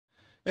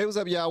Hey, what's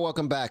up, y'all?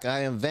 Welcome back. I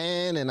am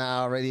Van, and I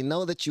already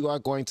know that you are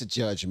going to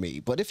judge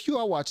me. But if you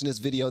are watching this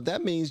video,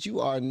 that means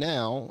you are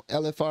now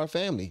LFR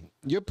family.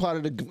 You're part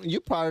of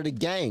the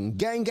gang.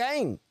 Gang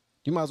gang.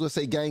 You might as well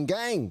say gang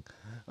gang.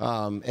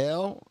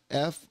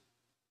 LF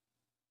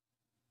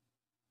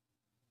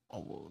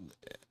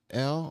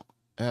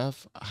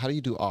LF. How do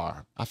you do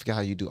R? I forgot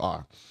how you do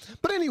R.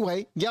 But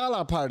anyway, y'all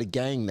are part of the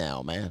gang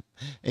now, man.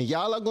 And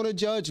y'all are going to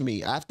judge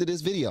me after this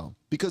video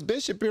because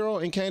Ben Shapiro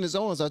and Candace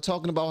Owens are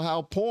talking about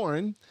how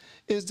porn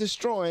is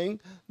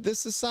destroying this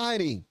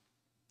society.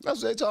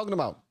 That's what they're talking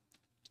about.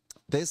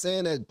 They're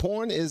saying that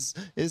porn is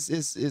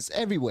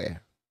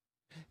everywhere.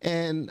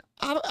 And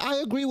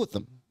I agree with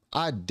them.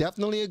 I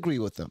definitely agree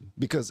with them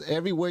because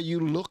everywhere you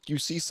look, you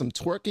see some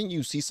twerking,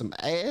 you see some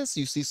ass,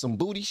 you see some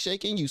booty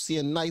shaking, you see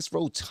a nice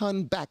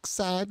rotund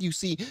backside, you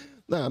see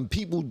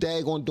people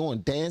daggone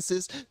doing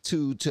dances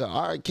to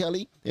R.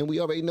 Kelly, and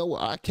we already know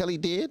what R. Kelly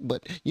did,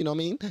 but you know what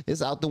I mean?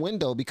 It's out the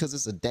window because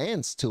it's a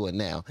dance to it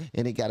now,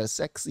 and it got a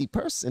sexy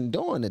person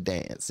doing the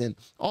dance and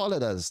all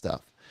of that other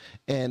stuff,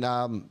 and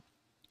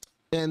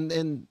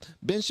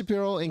Ben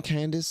Shapiro and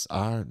Candace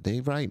they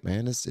right,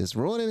 man. It's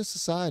ruining the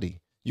society.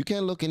 You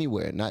can't look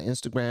anywhere, not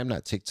Instagram,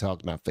 not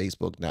TikTok, not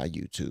Facebook, not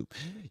YouTube.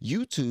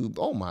 YouTube,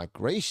 oh my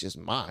gracious,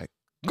 my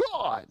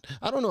God.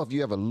 I don't know if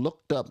you ever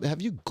looked up,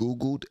 have you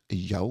Googled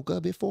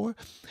yoga before?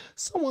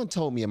 Someone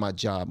told me in my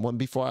job,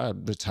 before I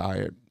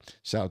retired,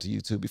 shout out to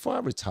YouTube, before I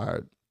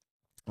retired,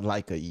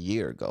 like a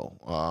year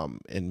ago,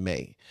 in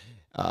May,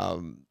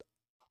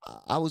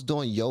 I was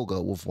doing yoga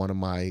with one of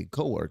my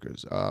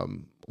coworkers,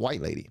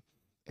 white lady.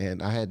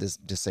 And I had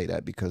to say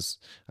that because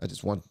I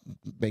just want to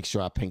make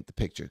sure I paint the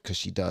picture because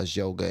she does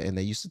yoga and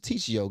they used to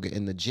teach yoga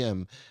in the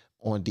gym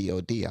on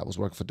DOD. I was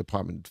working for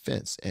Department of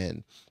Defense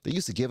and they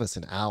used to give us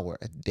an hour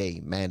a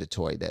day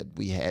mandatory that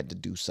we had to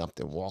do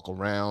something, walk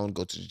around,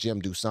 go to the gym,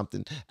 do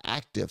something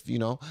active, you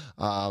know.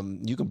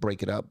 You can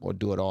break it up or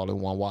do it all in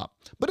one whop.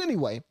 But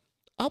anyway,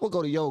 I would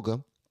go to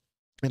yoga.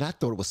 And I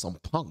thought it was some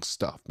punk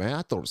stuff, man.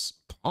 I thought it was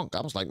punk.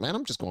 I was like, man,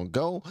 I'm just going to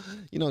go,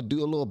 you know, do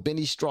a little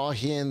bendy straw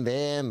here and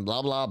there and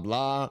blah, blah,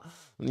 blah.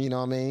 You know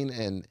what I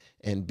mean?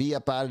 And be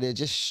up out of there,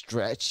 just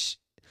stretch.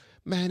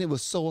 Man, it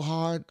was so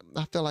hard.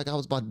 I felt like I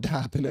was about to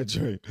die up in that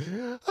joint. I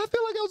felt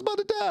like I was about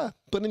to die.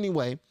 But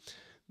anyway,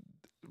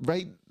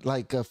 right,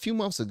 like a few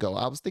months ago,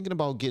 I was thinking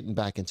about getting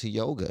back into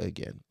yoga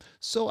again.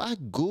 So I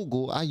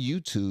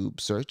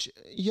YouTube search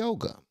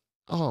yoga.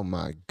 Oh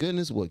my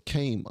goodness, what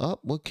came up?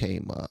 What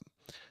came up?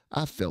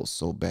 I felt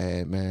so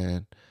bad,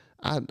 man.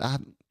 I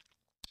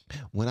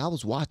when I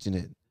was watching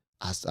it,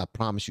 I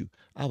promise you,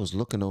 I was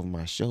looking over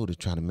my shoulder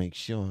trying to make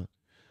sure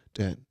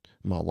that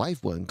my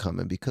wife wasn't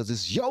coming because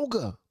it's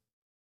yoga.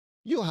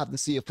 You'll have to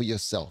see it for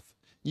yourself.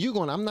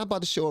 I'm not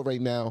about to show it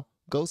right now.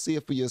 Go see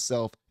it for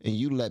yourself and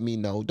you let me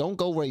know. Don't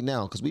go right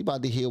now because we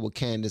about to hear what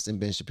Candace and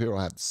Ben Shapiro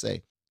have to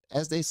say.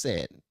 As they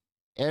said,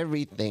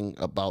 everything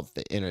about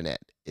the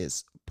internet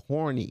is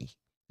porny.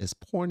 It's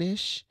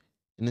pornish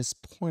and it's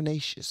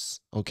pornacious,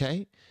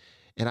 okay?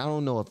 And I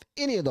don't know if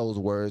any of those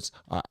words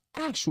are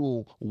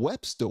actual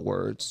Webster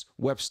words,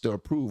 Webster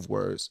approved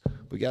words,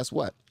 but guess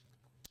what?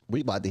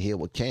 We about to hear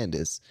what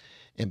Candace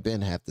and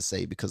Ben have to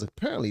say because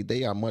apparently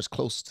they are much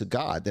closer to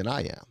God than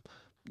I am.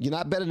 You're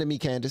not better than me,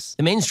 Candace.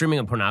 The mainstreaming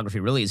of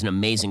pornography really is an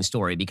amazing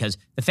story because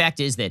the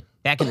fact is that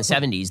back in the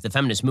 70s, the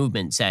feminist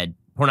movement said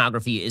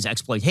pornography is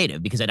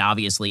exploitative because it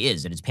obviously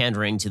is. It is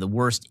pandering to the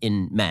worst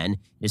in men.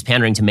 It is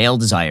pandering to male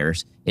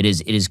desires. It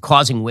is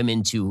causing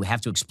women to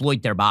have to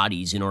exploit their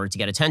bodies in order to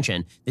get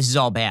attention. This is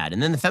all bad.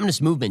 And then the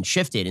feminist movement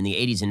shifted in the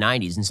 80s and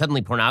 90s, and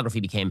suddenly pornography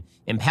became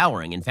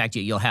empowering. In fact,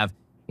 you'll have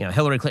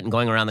Hillary Clinton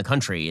going around the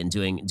country and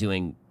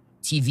doing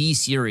TV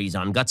series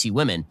on gutsy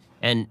women.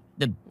 And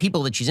the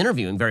people that she's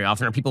interviewing very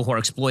often are people who are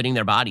exploiting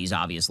their bodies,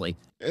 obviously.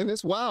 And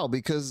it's wild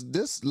because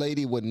this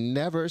lady would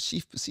never,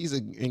 she's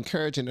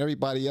encouraging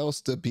everybody else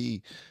to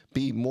be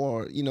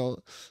more,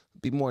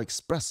 be more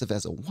expressive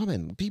as a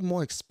woman, be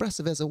more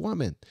expressive as a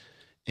woman.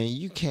 And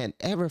you can't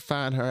ever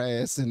find her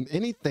ass in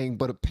anything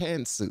but a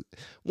pantsuit.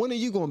 When are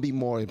you going to be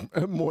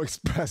more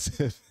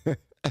expressive?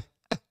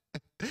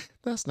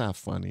 That's not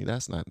funny.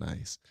 That's not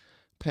nice.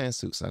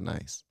 Pantsuits are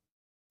nice.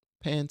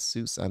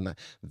 Pantsuits are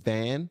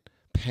nice.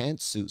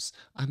 Pantsuits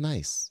are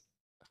nice.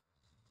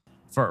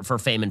 For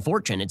fame and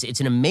fortune. It's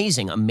an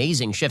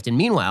amazing shift. And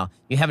meanwhile,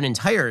 you have an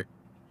entire,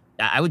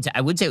 I would say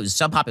it was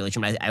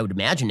subpopulation, but I would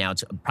imagine now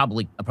it's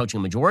probably approaching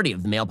a majority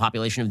of the male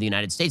population of the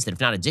United States that, if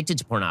not addicted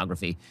to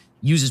pornography,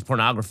 uses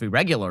pornography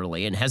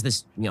regularly and has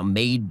this,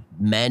 made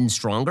men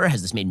stronger,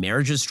 has this made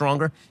marriages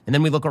stronger. And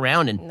then we look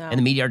around and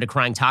the media are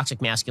decrying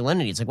toxic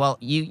masculinity. It's like, well,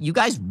 you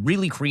guys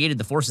really created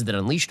the forces that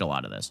unleashed a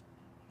lot of this.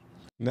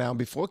 Now,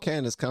 before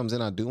Candace comes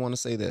in, I do want to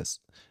say this.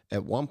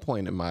 At one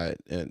point in my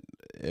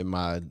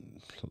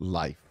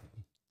life,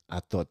 I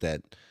thought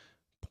that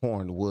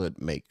porn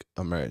would make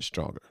a marriage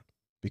stronger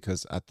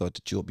because I thought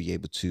that you'll be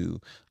able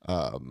to,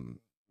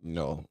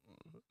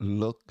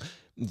 look.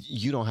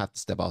 You don't have to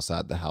step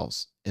outside the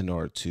house in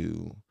order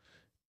to,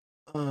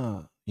 you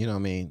know what I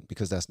mean?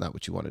 Because that's not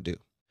what you want to do.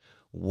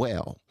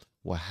 Well,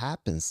 what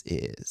happens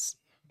is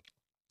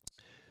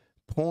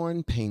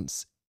porn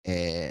paints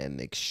an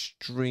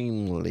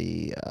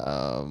extremely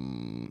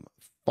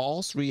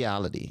false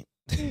reality.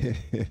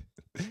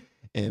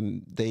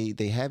 And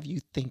they have you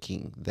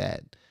thinking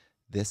that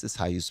this is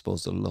how you're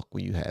supposed to look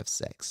when you have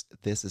sex.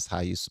 This is how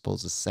you're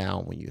supposed to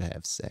sound when you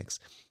have sex.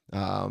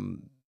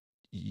 Um,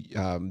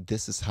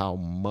 this is how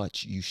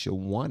much you should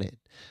want it.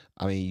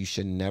 I mean, you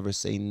should never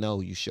say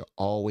no. You should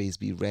always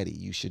be ready.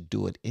 You should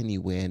do it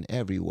anywhere and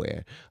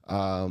everywhere.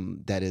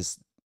 That is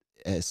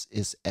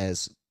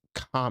as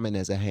common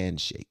as a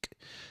handshake.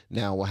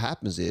 Now, what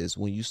happens is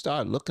when you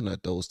start looking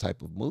at those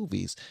type of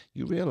movies,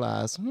 you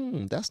realize,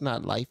 that's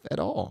not life at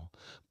all.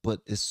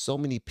 But it's so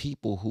many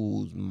people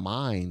whose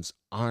minds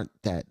aren't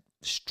that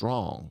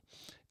strong,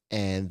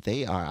 and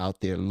they are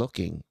out there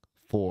looking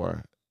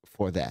for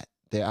that.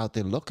 They're out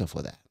there looking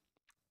for that,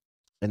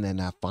 and they're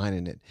not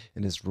finding it,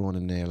 and it's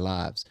ruining their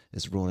lives.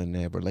 It's ruining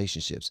their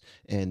relationships,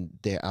 and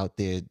they're out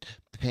there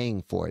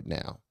paying for it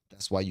now.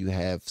 That's why you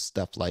have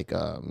stuff like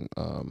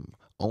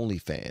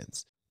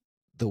OnlyFans.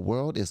 The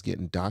world is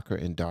getting darker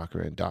and darker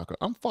and darker.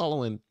 I'm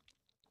following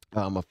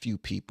a few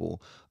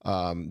people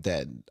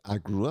that I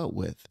grew up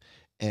with,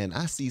 and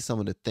I see some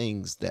of the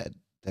things that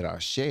are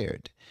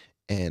shared,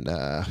 and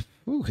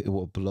it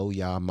will blow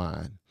your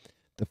mind.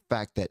 The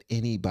fact that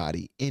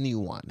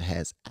anyone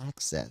has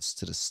access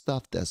to the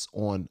stuff that's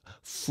on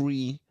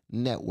free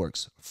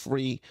networks,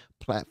 free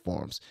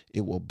platforms,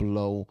 it will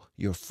blow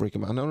your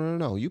freaking mind.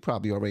 No. You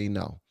probably already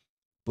know,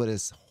 but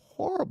it's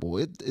horrible.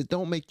 It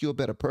don't make you a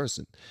better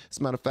person. As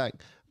a matter of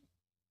fact,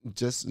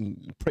 just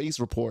praise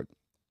report,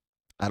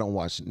 I don't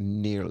watch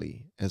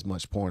nearly as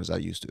much porn as I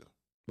used to.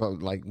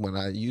 But like when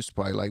I used to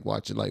probably like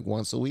watch it like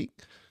once a week,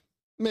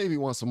 maybe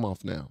once a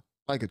month now,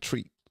 like a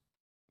treat.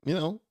 You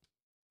know,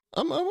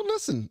 I'm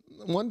listen.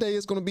 One day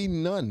it's gonna be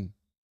none.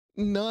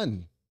 You know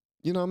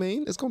what I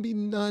mean? It's gonna be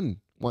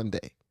none one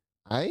day.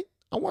 All right?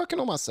 I'm working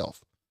on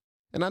myself,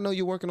 and I know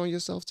you're working on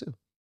yourself too.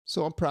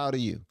 So I'm proud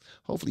of you.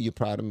 Hopefully you're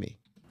proud of me.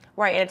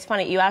 Right, and it's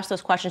funny, you ask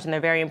those questions and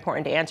they're very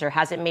important to answer.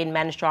 Has it made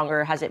men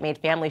stronger? Has it made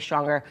families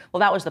stronger?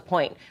 Well, that was the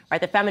point, right?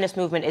 The feminist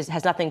movement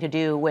has nothing to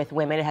do with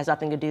women. It has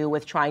nothing to do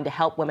with trying to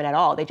help women at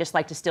all. They just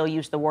like to still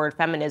use the word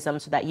feminism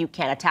so that you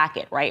can't attack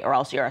it, right? Or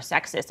else you're a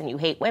sexist and you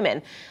hate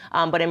women.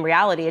 But in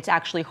reality, it's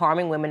actually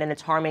harming women and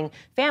it's harming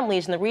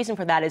families. And the reason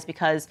for that is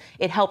because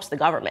it helps the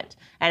government.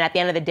 And at the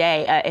end of the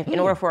day, in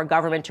order for a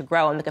government to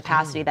grow in the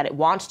capacity that it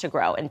wants to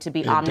grow and to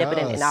be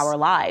omnipotent in our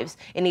lives,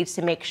 it needs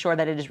to make sure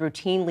that it is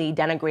routinely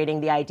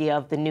denigrating the idea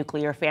of the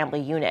nuclear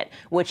family unit,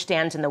 which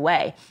stands in the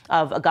way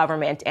of a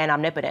government and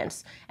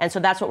omnipotence. And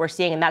so that's what we're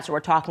seeing, and that's what we're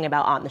talking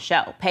about on the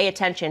show. Pay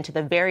attention to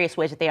the various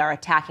ways that they are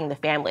attacking the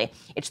family.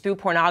 It's through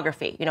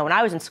pornography. You know, when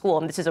I was in school,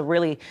 and this is a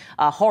really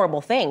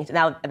horrible thing,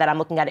 now that I'm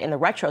looking at it in the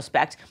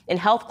retrospect, in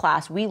health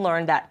class, we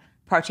learned that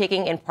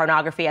partaking in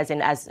pornography, as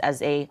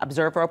a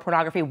observer of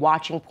pornography,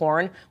 watching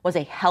porn, was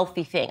a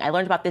healthy thing. I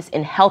learned about this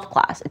in health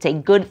class. It's a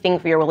good thing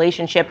for your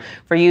relationship,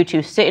 for you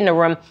to sit in a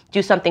room,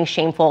 do something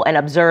shameful, and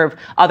observe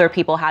other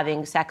people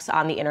having sex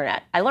on the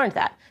internet. I learned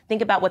that.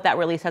 Think about what that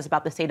really says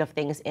about the state of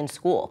things in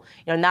school.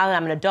 You know, now that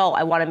I'm an adult,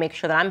 I want to make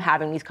sure that I'm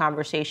having these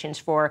conversations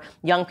for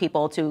young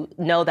people to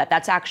know that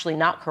that's actually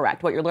not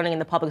correct. What you're learning in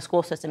the public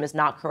school system is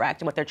not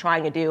correct. And what they're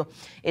trying to do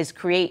is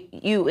create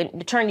you,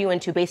 and turn you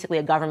into basically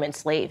a government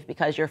slave,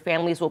 because your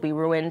families will be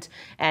ruined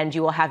and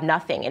you will have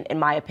nothing, in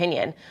my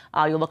opinion.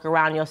 You'll look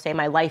around and you'll say,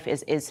 my life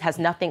has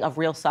nothing of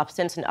real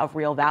substance and of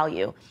real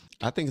value.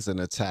 I think it's an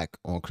attack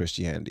on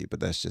Christianity, but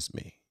that's just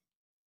me.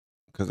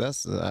 Because I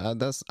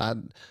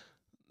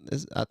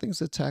think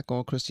it's an attack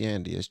on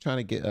Christianity. It's trying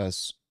to get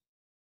us,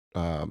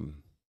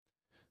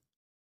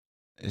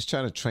 it's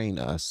trying to train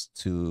us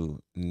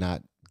to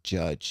not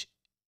judge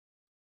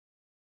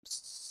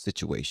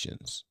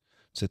situations,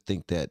 to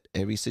think that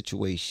every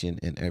situation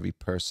and every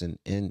person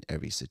in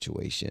every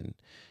situation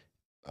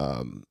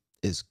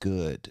is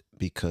good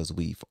because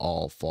we've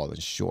all fallen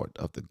short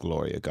of the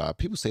glory of God.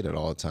 People say that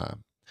all the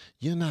time.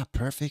 You're not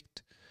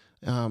perfect.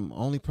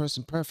 Only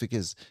person perfect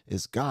is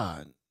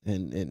God.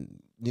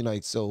 And you know,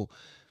 so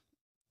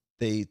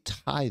they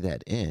tie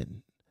that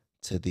in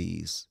to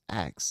these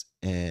acts,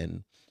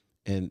 and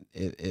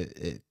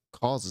it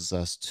causes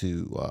us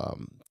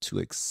to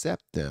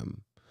accept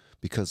them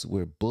because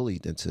we're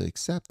bullied into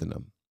accepting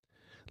them.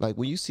 Like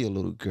when you see a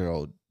little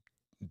girl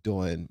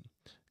doing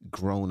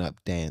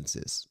grown-up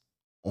dances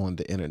on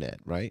the internet,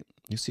 right?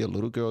 You see a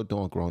little girl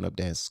doing grown-up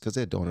dances because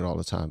they're doing it all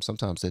the time.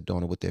 Sometimes they're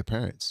doing it with their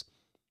parents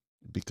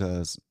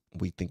because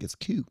we think it's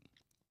cute.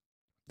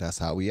 That's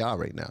how we are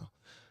right now.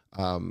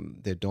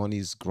 They're doing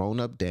these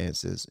grown-up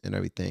dances and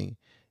everything,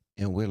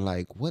 and we're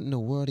like, what in the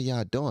world are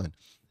y'all doing?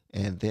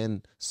 And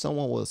then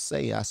someone will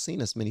say, I've seen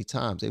this many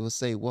times, they will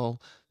say,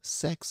 well,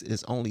 sex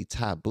is only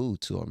taboo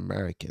to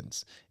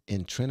Americans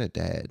in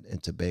Trinidad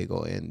and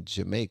Tobago and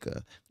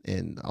Jamaica,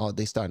 and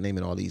they start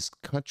naming all these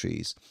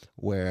countries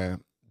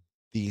where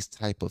these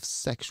type of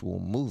sexual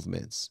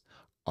movements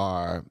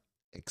are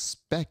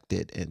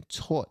expected and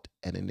taught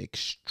at an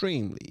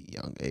extremely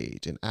young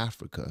age. In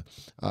Africa,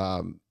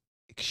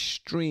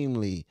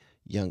 extremely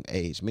young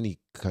age, many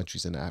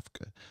countries in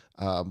Africa.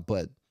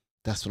 But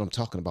that's what I'm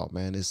talking about,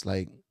 man. It's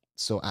like,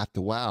 so after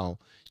a while,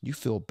 you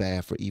feel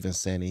bad for even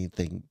saying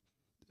anything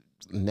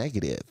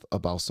negative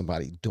about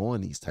somebody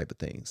doing these type of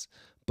things.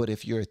 But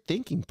if you're a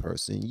thinking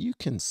person, you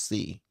can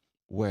see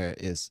where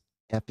it's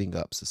effing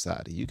up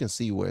society. You can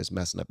see where it's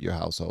messing up your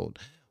household.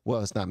 Well,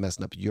 it's not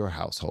messing up your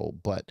household,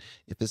 but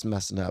if it's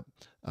messing up,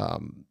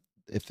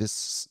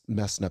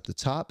 the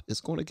top,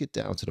 it's going to get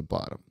down to the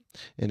bottom.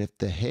 And if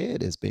the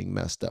head is being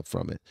messed up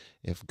from it,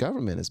 if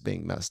government is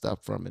being messed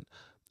up from it,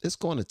 it's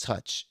going to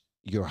touch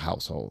your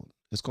household.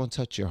 It's going to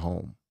touch your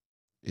home.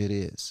 It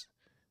is.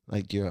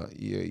 Like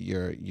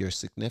your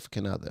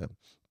significant other,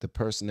 the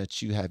person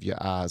that you have your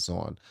eyes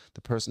on,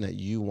 the person that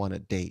you want to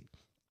date,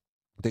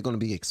 they're going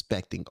to be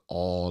expecting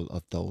all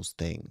of those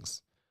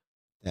things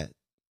that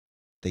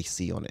they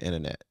see on the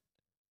internet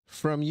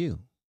from you.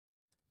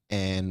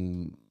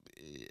 And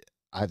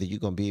either you're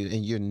going to be,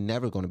 and you're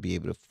never going to be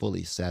able to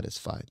fully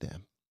satisfy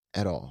them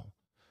at all.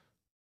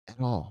 At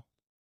all.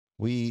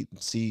 We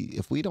see,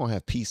 if we don't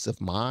have peace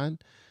of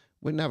mind,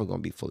 we're never going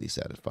to be fully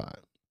satisfied.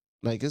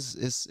 Like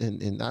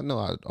and I know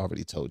I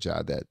already told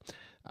y'all that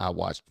I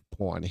watch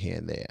porn here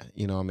and there,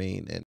 you know what I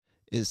mean? And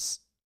it's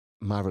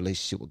my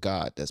relationship with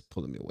God that's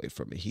pulling me away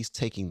from it. He's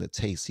taking the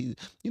taste. He,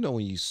 you know,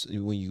 when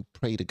you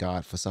pray to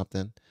God for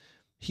something,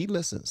 he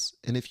listens.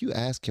 And if you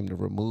ask him to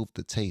remove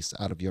the taste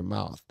out of your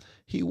mouth,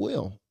 he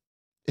will.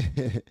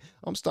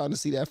 I'm starting to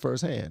see that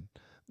firsthand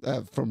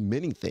from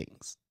many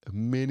things,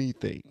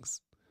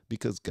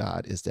 because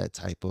God is that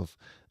type of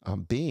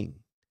being.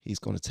 He's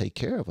going to take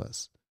care of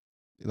us.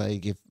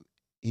 Like, if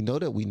you know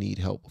that we need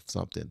help with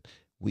something,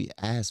 we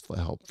ask for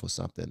help for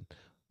something,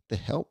 the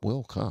help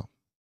will come.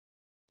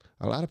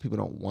 A lot of people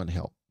don't want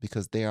help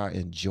because they are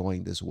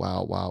enjoying this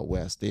wild, wild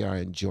west. They are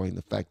enjoying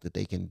the fact that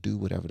they can do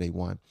whatever they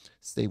want,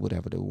 say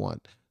whatever they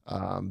want,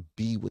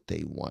 be what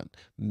they want,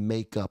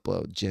 make up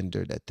a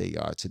gender that they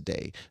are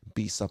today,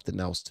 be something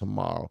else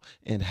tomorrow,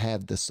 and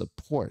have the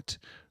support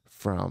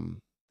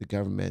from the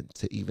government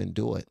to even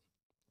do it.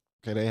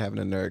 Okay, they having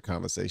a nerd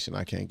conversation.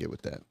 I can't get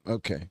with that.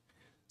 Okay.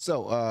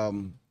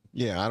 So,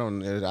 yeah, I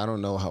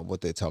don't know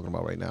what they're talking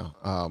about right now.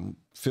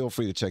 Feel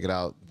free to check it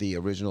out. The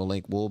original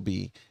link will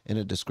be in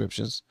the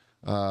descriptions.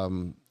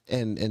 And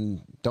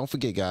don't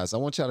forget, guys, I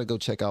want y'all to go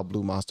check out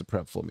Blue Monster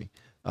Prep for me.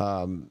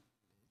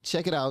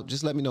 Check it out.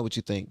 Just let me know what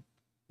you think.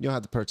 You don't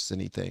have to purchase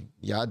anything.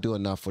 Y'all do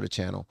enough for the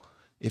channel.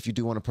 If you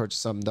do want to purchase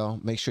something,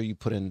 though, make sure you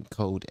put in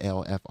code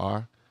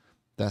LFR.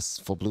 That's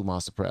for Blue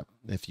Monster Prep.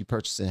 If you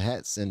purchase in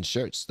hats and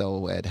shirts,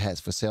 though, at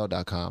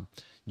hatsforsale.com,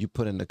 you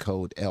put in the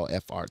code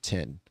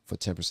LFR10 for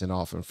 10%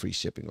 off and free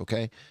shipping,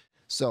 okay?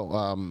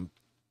 So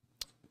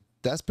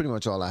that's pretty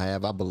much all I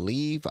have. I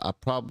believe I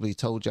probably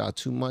told y'all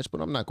too much,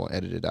 but I'm not going to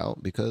edit it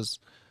out because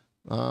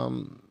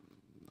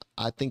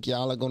I think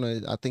y'all are going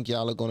to,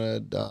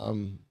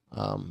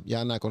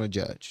 y'all not going to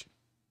judge.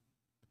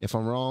 If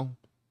I'm wrong,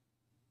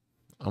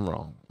 I'm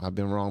wrong. I've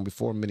been wrong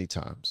before many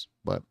times.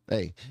 But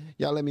hey,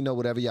 y'all let me know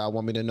whatever y'all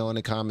want me to know in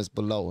the comments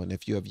below. And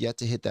if you have yet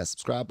to hit that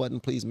subscribe button,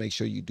 please make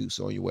sure you do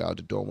so on your way out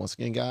the door. Once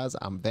again, guys,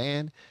 I'm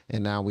Van,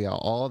 and now we are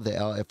all the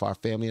LFR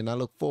family. And I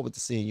look forward to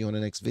seeing you on the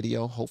next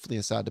video, hopefully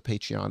inside the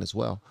Patreon as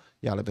well.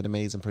 Y'all have been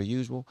amazing per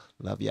usual.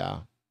 Love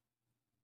y'all.